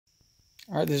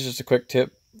Alright, this is just a quick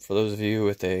tip for those of you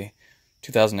with a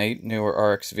 2008 newer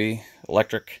RXV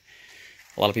electric.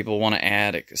 A lot of people want to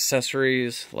add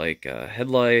accessories like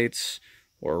headlights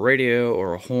or a radio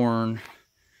or a horn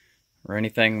or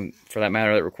anything for that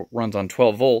matter that runs on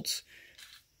 12 volts.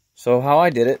 So how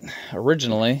I did it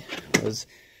originally was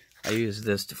I used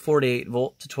this 48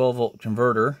 volt to 12 volt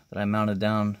converter that I mounted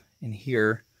down in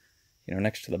here,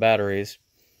 next to the batteries.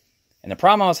 And the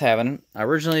problem I was having, I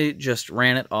originally just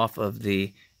ran it off of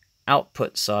the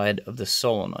output side of the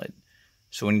solenoid.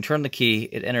 So when you turn the key,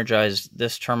 it energized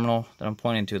this terminal that I'm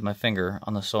pointing to with my finger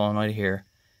on the solenoid here.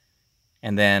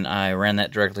 And then I ran that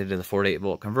directly to the 48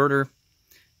 volt converter.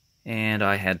 And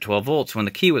I had 12 volts when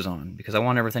the key was on, because I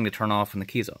want everything to turn off when the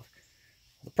key's off.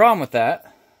 The problem with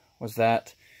that was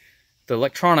that the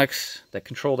electronics that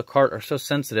control the cart are so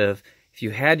sensitive. If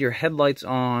you had your headlights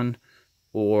on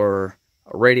or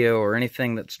a radio or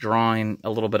anything that's drawing a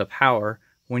little bit of power,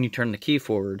 when you turn the key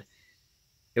forward,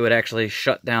 it would actually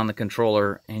shut down the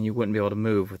controller and you wouldn't be able to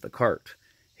move with the cart.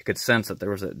 You could sense that there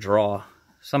was a draw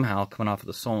somehow coming off of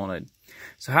the solenoid.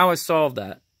 So how I solved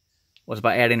that was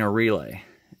by adding a relay.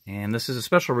 And this is a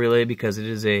special relay because it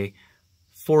is a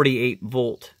 48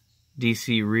 volt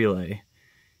DC relay.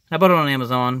 I bought it on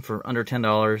Amazon for under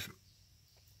 $10.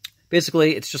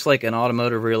 Basically, it's just like an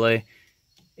automotive relay,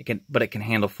 but it can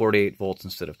handle 48 volts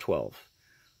instead of 12.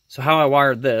 So how I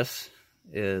wired this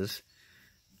is,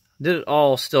 did it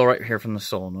all still right here from the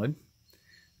solenoid.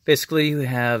 Basically, you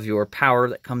have your power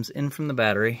that comes in from the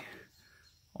battery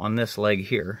on this leg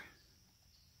here.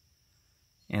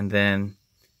 And then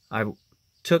I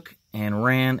took and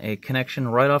ran a connection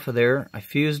right off of there. I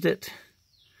fused it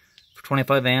for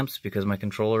 25 amps because my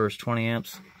controller is 20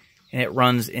 amps. And it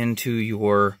runs into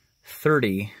your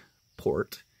 30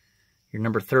 port, your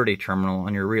number 30 terminal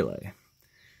on your relay.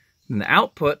 And the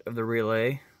output of the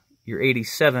relay, your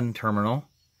 87 terminal,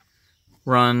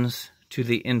 runs to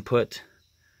the input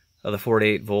of the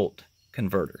 48 volt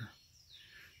converter.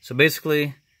 So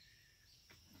basically,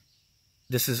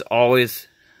 this is always,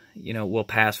 will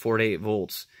pass 48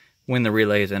 volts when the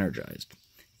relay is energized.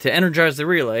 To energize the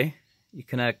relay, you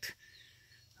connect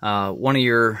one of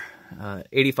your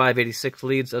 85, 86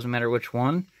 leads, doesn't matter which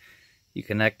one. You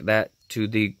connect that to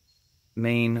the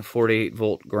main 48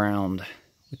 volt ground,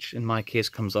 which in my case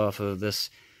comes off of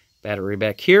this battery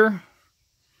back here.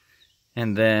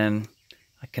 And then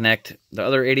I connect the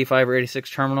other 85 or 86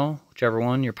 terminal, whichever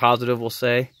one your positive will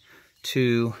say,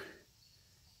 to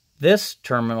this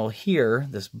terminal here,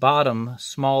 this bottom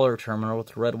smaller terminal with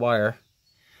the red wire.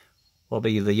 Will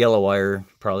be the yellow wire,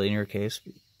 probably in your case,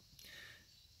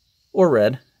 or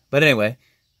red. But anyway,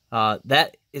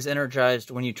 that is energized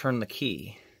when you turn the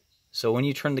key. So when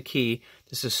you turn the key,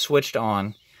 this is switched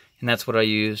on, and that's what I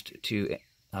used to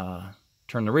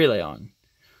turn the relay on.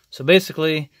 So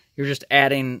basically, you're just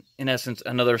adding, in essence,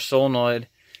 another solenoid,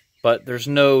 but there's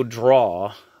no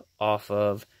draw off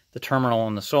of the terminal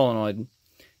on the solenoid,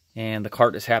 and the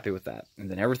cart is happy with that. And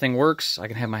then everything works. I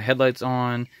can have my headlights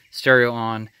on, stereo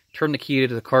on, turn the key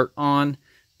to the cart on,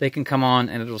 they can come on,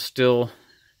 and it'll still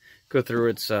go through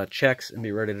its checks and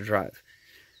be ready to drive.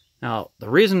 Now, the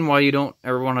reason why you don't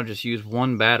ever want to just use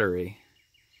one battery,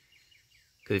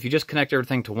 because if you just connect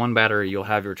everything to one battery, you'll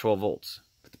have your 12 volts.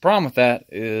 But the problem with that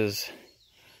is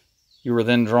you were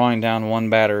then drawing down one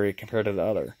battery compared to the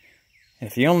other. And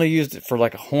if you only used it for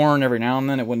like a horn every now and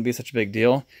then, it wouldn't be such a big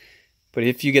deal. But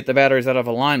if you get the batteries out of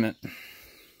alignment,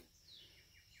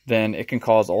 then it can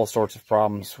cause all sorts of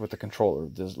problems with the controller.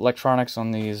 The electronics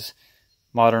on these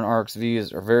modern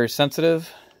RXVs are very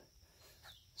sensitive.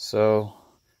 So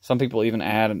some people even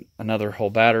add another whole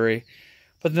battery.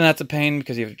 But then that's a pain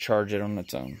because you have to charge it on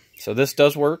its own. So this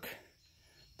does work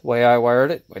the way I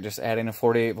wired it, by just adding a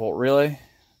 48 volt relay.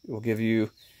 It will give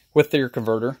you, with your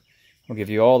converter, it will give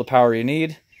you all the power you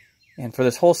need. And for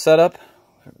this whole setup,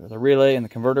 the relay and the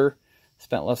converter, I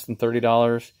spent less than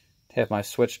 $30 to have my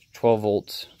switched 12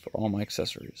 volts for all my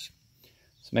accessories.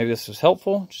 So maybe this was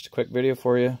helpful. Just a quick video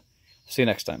for you. See you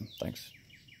next time. Thanks.